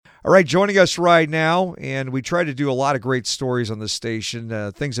All right, joining us right now, and we try to do a lot of great stories on this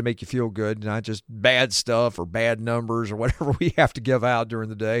station, things that make you feel good, not just bad stuff or bad numbers or whatever we have to give out during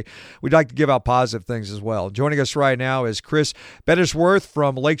the day. We'd like to give out positive things as well. Joining us right now is Kris Bettisworth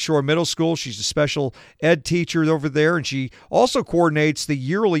from Lakeshore Middle School. She's a special ed teacher over there, and she also coordinates the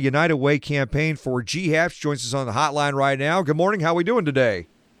yearly United Way campaign for GHAPS. Joins us on the hotline right now. Good morning. How are we doing today?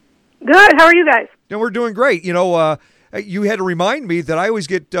 Good. How are you guys? And we're doing great. You had to remind me that I always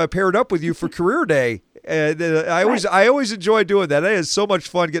get paired up with you for Career Day. And I always enjoy doing that. It is so much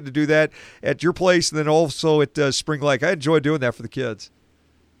fun getting to do that at your place and then also at Spring Lake. I enjoy doing that for the kids.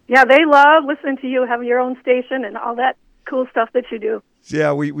 Yeah, they love listening to you, having your own station and all that cool stuff that you do.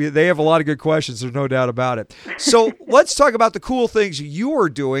 Yeah, they have a lot of good questions. There's no doubt about it. So let's talk about the cool things you are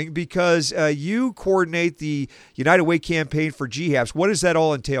doing because you coordinate the United Way campaign for GHAPS. What does that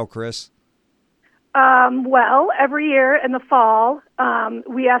all entail, Kris? Well, every year in the fall,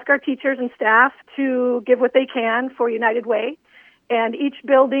 we ask our teachers and staff to give what they can for United Way. And each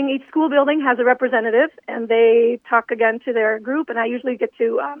school building has a representative, and they talk again to their group. And I usually get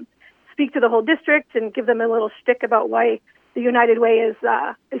to speak to the whole district and give them a little shtick about why the United Way is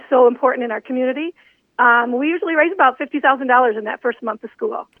so important in our community. We usually raise about $50,000 in that first month of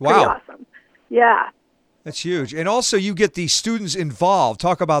school. Wow. Pretty awesome. Yeah. That's huge. And also you get the students involved.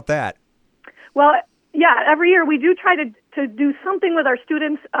 Talk about that. Well, yeah, every year we do try to do something with our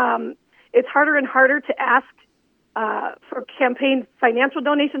students. It's harder and harder to ask for campaign financial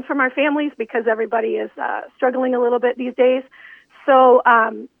donations from our families because everybody is struggling a little bit these days. So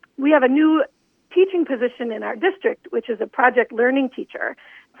we have a new teaching position in our district, which is a project learning teacher.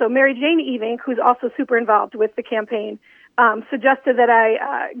 So Mary Jane Evink, who's also super involved with the campaign, suggested that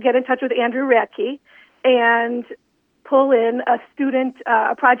I get in touch with Andrew Radke and pull in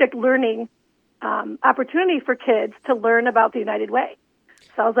a project learning opportunity for kids to learn about the United Way.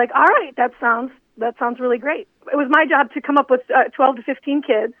 So I was like, all right, that sounds really great. It was my job to come up with 12 to 15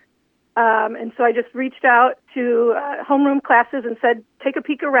 kids. And so I just reached out to homeroom classes and said, take a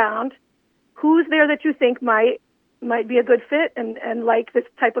peek around. Who's there that you think might be a good fit and like this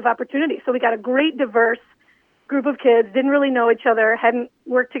type of opportunity? So we got a great diverse group of kids, didn't really know each other, hadn't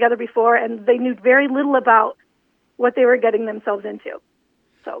worked together before, and they knew very little about what they were getting themselves into.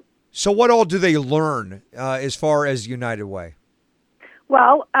 So what all do they learn as far as United Way?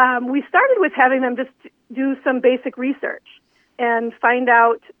 Well, we started with having them just do some basic research and find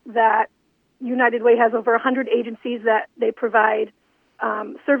out that United Way has over 100 agencies that they provide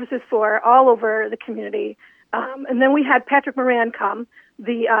services for all over the community. And then we had Patrick Moran come,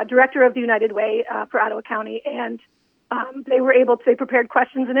 the director of the United Way for Ottawa County, and they prepared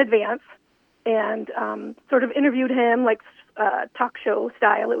questions in advance and sort of interviewed him like talk show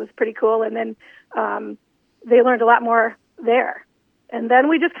style. It was pretty cool. And then they learned a lot more there. And then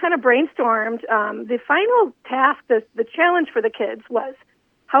we just kind of brainstormed. The final task, the challenge for the kids was,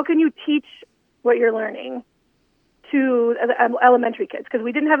 how can you teach what you're learning to elementary kids? Because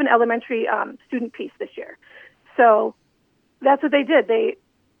we didn't have an elementary student piece this year. So that's what they did. They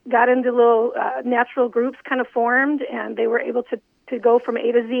got into little natural groups kind of formed, and they were able to go from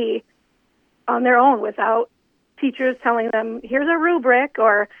A to Z on their own without teachers telling them, here's a rubric,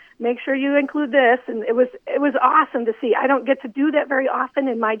 or make sure you include this. And it was awesome to see. I don't get to do that very often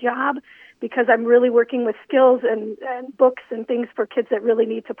in my job because I'm really working with skills and books and things for kids that really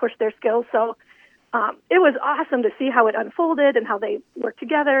need to push their skills. So it was awesome to see how it unfolded and how they worked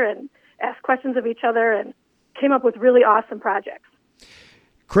together and asked questions of each other and came up with really awesome projects.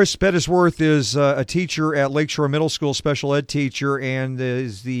 Kris Bettisworth is a teacher at Lakeshore Middle School, special ed teacher, and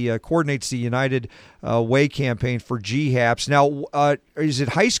coordinates the United Way campaign for GHAPS. Now, is it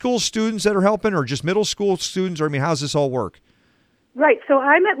high school students that are helping, or just middle school students? Or how does this all work? Right. So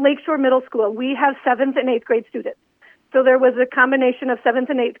I'm at Lakeshore Middle School. We have 7th and 8th grade students. So there was a combination of 7th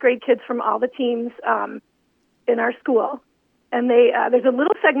and 8th grade kids from all the teams in our school, and there's a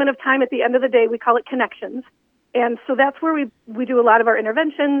little segment of time at the end of the day. We call it Connections. And so that's where we do a lot of our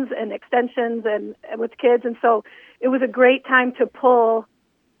interventions and extensions and with kids. And so it was a great time to pull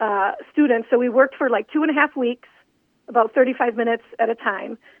students. So we worked for like 2.5 weeks, about 35 minutes at a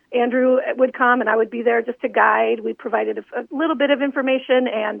time. Andrew would come and I would be there just to guide. We provided a little bit of information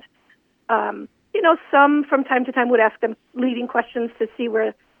and, some from time to time would ask them leading questions to see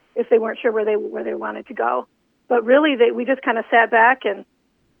if they weren't sure where they wanted to go. But really we just kind of sat back and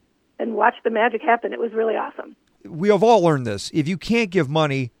watch the magic happen. It was really awesome. We have all learned this. If you can't give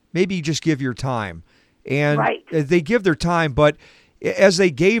money, maybe you just give your time. And right. They give their time, but as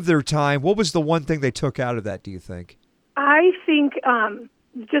they gave their time, what was the one thing they took out of that, do you think? I think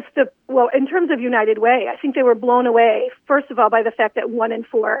in terms of United Way, I think they were blown away, first of all, by the fact that 1 in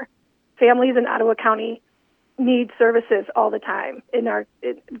 4 families in Ottawa County need services all the time in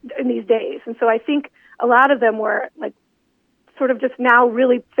these days. And so I think a lot of them were like sort of just now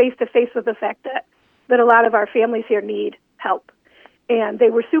really face to face with the fact that a lot of our families here need help. And they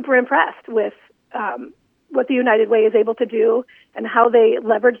were super impressed with what the United Way is able to do and how they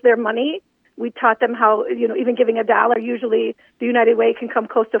leverage their money. We taught them how, even giving $1, usually the United Way can come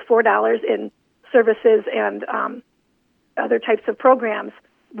close to $4 in services and other types of programs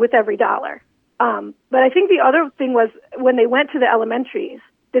with every dollar. But I think the other thing was when they went to the elementaries,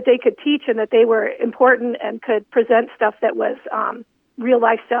 that they could teach and that they were important and could present stuff that was real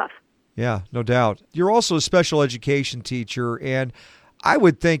life stuff. Yeah, no doubt. You're also a special education teacher, and I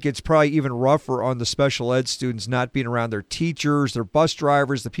would think it's probably even rougher on the special ed students not being around their teachers, their bus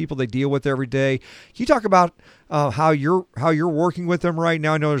drivers, the people they deal with every day. Can you talk about how you're working with them right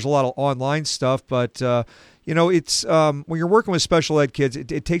now? I know there's a lot of online stuff, but it's when you're working with special ed kids,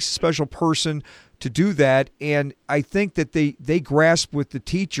 it takes a special person to do that, and I think that they grasp with the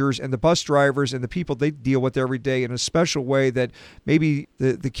teachers and the bus drivers and the people they deal with every day in a special way that maybe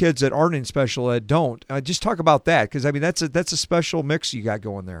the kids that aren't in special ed don't. Just talk about that, because I mean that's a special mix you got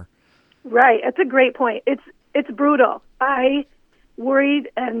going there. Right, that's a great point. It's brutal. I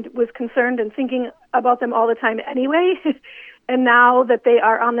worried and was concerned and thinking about them all the time anyway. And now that they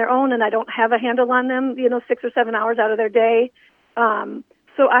are on their own and I don't have a handle on them, 6 or 7 hours out of their day.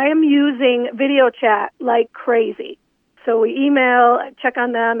 So I am using video chat like crazy. So we email, check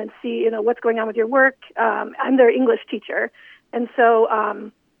on them and see, what's going on with your work. I'm their English teacher. And so,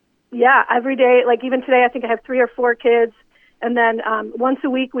 every day, like even today, I think I have 3 or 4 kids. And then once a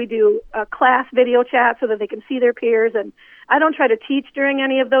week we do a class video chat so that they can see their peers. And I don't try to teach during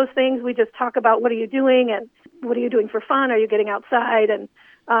any of those things. We just talk about what are you doing and what are you doing for fun? Are you getting outside? And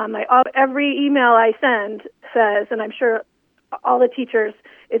every email I send says, and I'm sure all the teachers,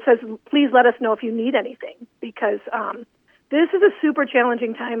 it says, please let us know if you need anything, because this is a super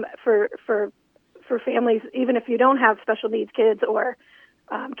challenging time for families, even if you don't have special needs kids or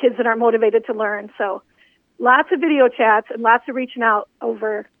kids that aren't motivated to learn. So lots of video chats and lots of reaching out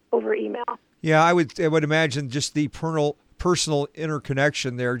over email. Yeah, I would imagine just the personal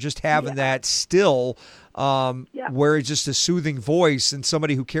interconnection there, just having that still where it's just a soothing voice and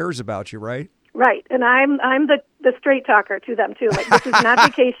somebody who cares about you, right? Right, and I'm the straight talker to them too. Like, this is not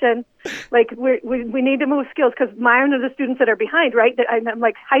vacation. Like, we need to move skills, because mine are the students that are behind. Right, I'm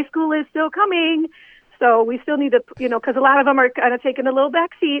like, high school is still coming, so we still need to, because a lot of them are kind of taking a little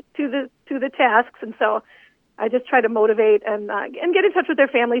backseat to the tasks, and so I just try to motivate and get in touch with their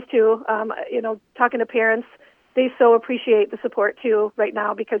families too. Talking to parents, they so appreciate the support too right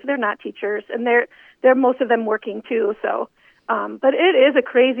now, because they're not teachers and they're most of them working too. So. But it is a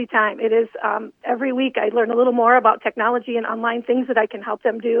crazy time. It is every week I learn a little more about technology and online things that I can help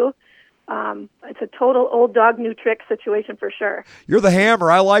them do. It's a total old dog, new trick situation for sure. You're the hammer.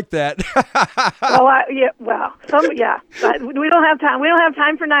 I like that. But we don't have time. We don't have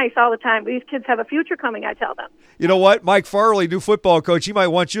time for nice all the time. These kids have a future coming, I tell them. You know what? Mike Farley, new football coach, he might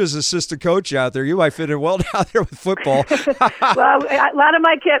want you as assistant coach out there. You might fit in well down there with football. Well, a lot of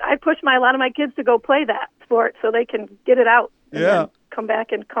my kids to go play that sport so they can get it out. And then come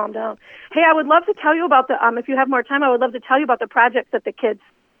back and calm down. Hey, I would love to tell you about if you have more time, I would love to tell you about the projects that the kids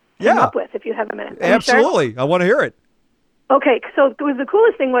came up with, if you have a minute. Absolutely. Sure? I want to hear it. Okay, so the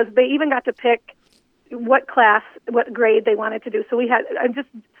coolest thing was they even got to pick what grade they wanted to do. So we had,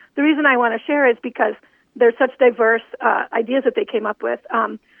 the reason I want to share is because there's such diverse ideas that they came up with.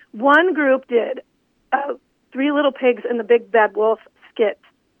 One group did 3 Little Pigs and the Big Bad Wolf skit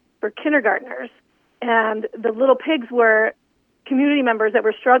for kindergartners. And the little pigs were community members that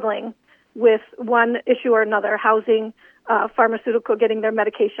were struggling with one issue or another, housing, pharmaceutical, getting their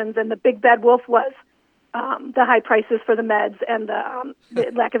medications. And the Big Bad Wolf was the high prices for the meds and the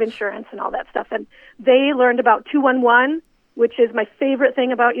lack of insurance and all that stuff. And they learned about 211, which is my favorite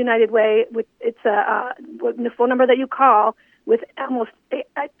thing about United Way. It's the phone number that you call with almost,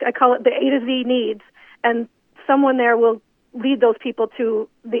 I call it the A to Z needs. And someone there will lead those people to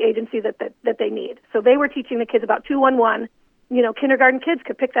the agency that they need. So they were teaching the kids about 211. Kindergarten kids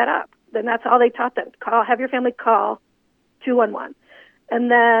could pick that up. Then that's all they taught them. Have your family call 211.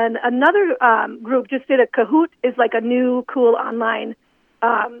 And then another group just did a Kahoot, is like a new cool online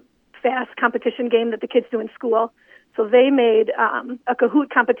fast competition game that the kids do in school. So they made a Kahoot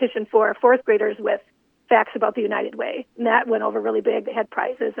competition for 4th graders with facts about the United Way. And that went over really big. They had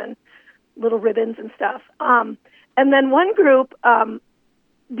prizes and little ribbons and stuff. And then one group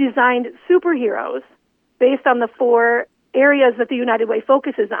designed superheroes based on the 4 areas that the United Way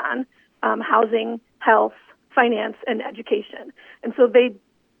focuses on, housing, health, finance, and education. And so they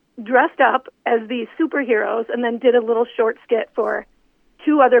dressed up as these superheroes and then did a little short skit for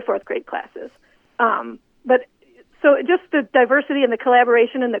 2 other 4th grade classes. But so just the diversity and the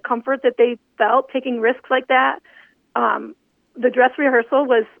collaboration and the comfort that they felt taking risks like that. The dress rehearsal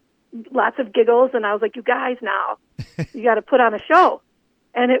was lots of giggles, and I was like, you guys now, you got to put on a show.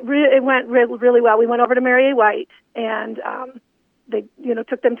 And it went really well. We went over to Mary A. White, and they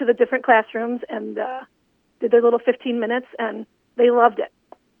took them to the different classrooms and did their little 15 minutes, and they loved it.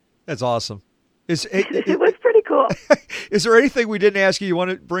 That's awesome. It was pretty cool. Is there anything we didn't ask you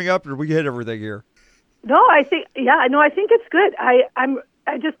want to bring up, or we hit everything here? No, I think it's good.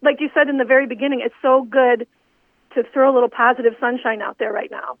 I just, like you said in the very beginning, it's so good to throw a little positive sunshine out there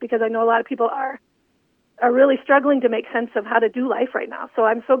right now, because I know a lot of people are really struggling to make sense of how to do life right now. So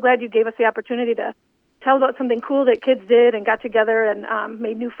I'm so glad you gave us the opportunity to tell about something cool that kids did and got together and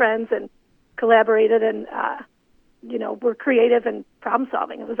made new friends and collaborated and were creative and problem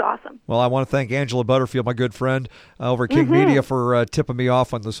solving. It was awesome. Well, I want to thank Angela Butterfield, my good friend over at King Media, for tipping me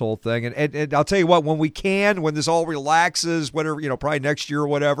off on this whole thing. And I'll tell you what, when this all relaxes, whatever, probably next year or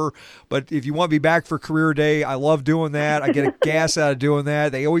whatever. But if you want to be back for Career Day, I love doing that. I get a gas out of doing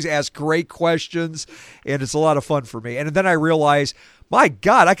that. They always ask great questions, and it's a lot of fun for me. And then I realize, my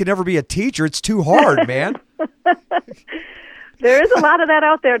God, I could never be a teacher. It's too hard, man. There is a lot of that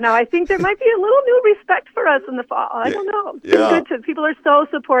out there now. I think there might be a little new respect for us in the fall. I don't know. It's been good people are so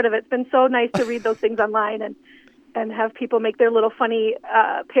supportive. It's been so nice to read those things online and have people make their little funny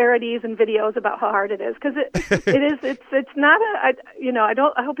parodies and videos about how hard it is, because it's not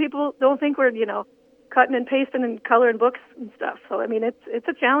I hope people don't think we're cutting and pasting and coloring books and stuff. So I mean it's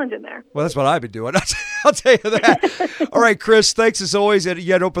a challenge in there. Well, that's what I've been doing. I'll tell you that. All right, Kris, thanks as always, and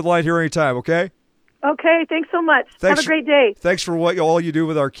you had open line here anytime. Okay. Okay, thanks so much. Have a great day. Thanks for all you do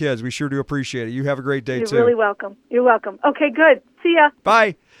with our kids. We sure do appreciate it. You have a great day, too. You're really welcome. You're welcome. Okay, good. See ya.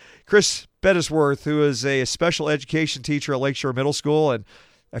 Bye. Kris Bettisworth, who is a special education teacher at Lakeshore Middle School, and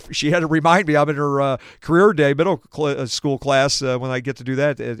she had to remind me I'm in her Career Day middle school class when I get to do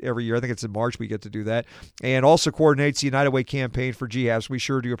that every year. I think it's in March we get to do that. And also coordinates the United Way campaign for GHAPS. We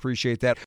sure do appreciate that.